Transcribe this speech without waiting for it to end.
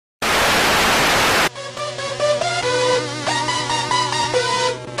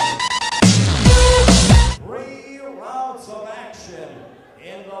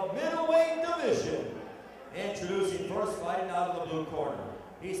fighting out of the blue corner.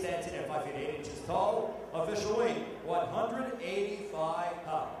 He stands in at 5 feet 8 inches tall. Official weight, 185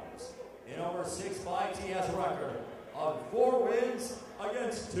 pounds. In over 6 fights, he has a record of 4 wins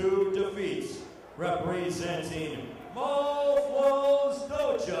against 2 defeats. Representing Mo Flow's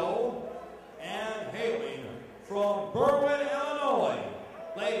Dojo and hailing from Berwyn, Illinois,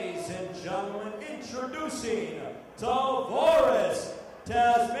 ladies and gentlemen, introducing Tavares,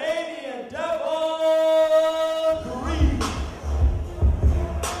 Tasmanian Devil Green.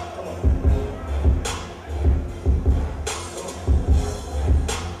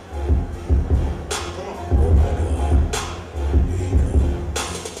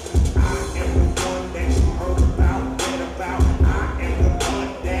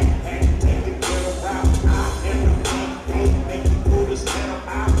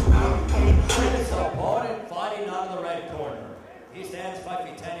 He stands 5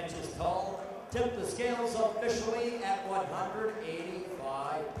 feet 10 inches tall, tipped the scales officially at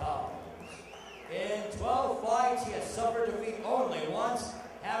 185 pounds. In 12 fights, he has suffered defeat only once,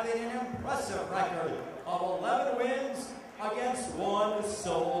 having an impressive record of 11 wins against 1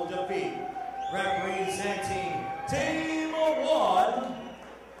 sole defeat. Representing Team 1,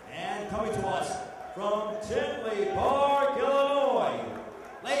 and coming to us from Tinley Park, Illinois,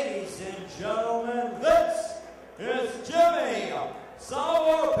 ladies and gentlemen, this is Jimmy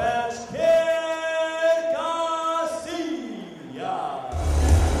Sour Patch Kid Casillas.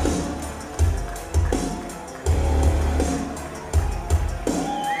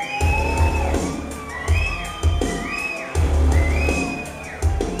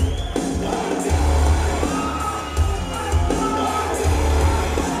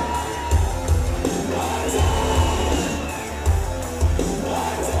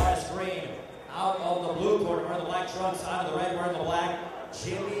 Trunks out of the red, wearing the black,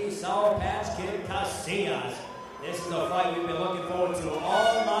 Jimmy Sour Patch Kid Casillas. This is a fight we've been looking forward to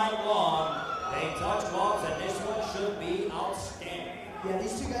all night long. They touch gloves, and this one should be outstanding. Yeah,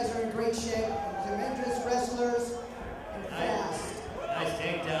 these two guys are in great shape. Tremendous wrestlers and fast. Nice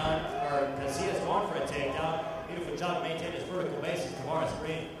takedown, or Casillas going for a takedown. Beautiful job to maintain his vertical bases. Tavares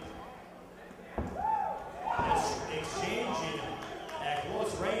Green. Just exchanging at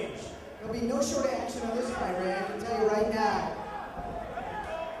close range. There'll be no short action on this fight, Ray. I can tell you right now.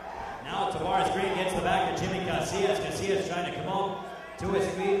 Now Tavares Green gets the back of Jimmy Casillas. Casillas trying to come up to his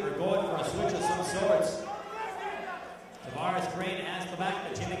feet or going for a switch of some sorts. Tavares Green has the back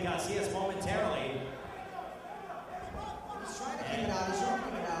of Jimmy Casillas momentarily. He's trying to keep it out. He's trying to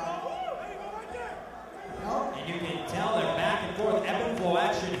keep it out. No? And you can tell they're back and forth ebb and flow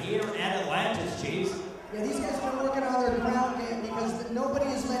action here at Atlantis, Cheese. Yeah, these guys have been working on their ground game because nobody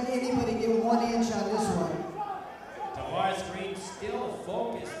has let anybody get 1 inch on this one. Tavares Green still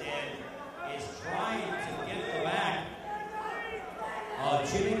focused and is trying to get the back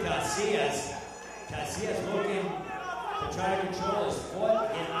of Jimmy Casillas. Casillas looking to try to control his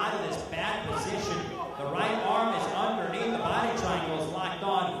foot, get out of this bad position. The right arm is underneath, the body triangle is locked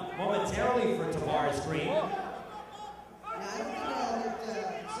on momentarily for Tavares Green. Yeah, I don't think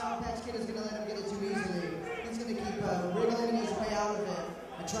that Sour Patch Kid is going to let him get it too easily. He's going to keep wriggling his way out of it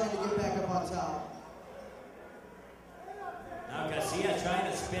and trying to get back up on top. Now Casillas trying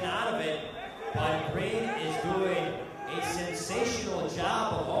to spin out of it, but Green is doing a sensational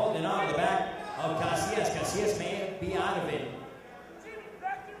job of holding on to the back of Casillas. Casillas may be out of it.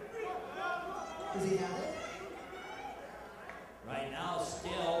 Does he have it? Right now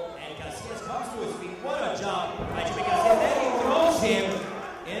still, and Casillas comes to his feet. What a job by Jimmy Casillas. Then he throws him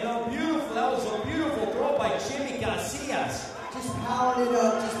in a beautiful, that was a beautiful throw by Jimmy Casillas. Just powered it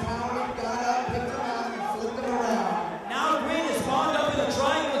up, got up, picked him up, and flipped him around. Now Green is bound up in the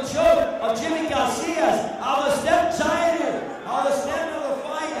triangle choke of Jimmy Casillas. How the step giant, how the step of the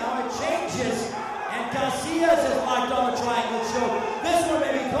fight, how it changes. And Casillas is locked on the triangle choke. This one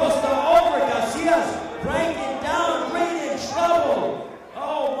may be close to over. Casillas breaking down, Green in trouble.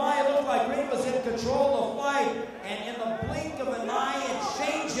 Oh my, it looked like Green was in control of the fight. And in the blink of an eye, it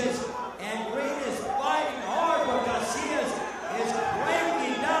changes. And Green is fighting hard, but Casillas is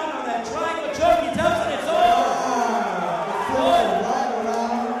breaking down on that triangle choke. He tells it it's over.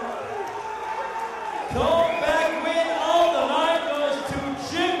 Comeback win all the night goes to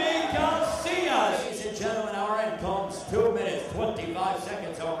Jimmy Casillas. Ladies and gentlemen, our end comes 2 minutes, 25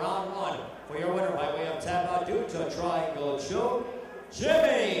 seconds of round 1. For your winner by way of tap out due to a triangle choke,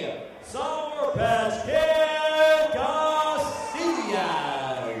 Jimmy Sour Patch Kid.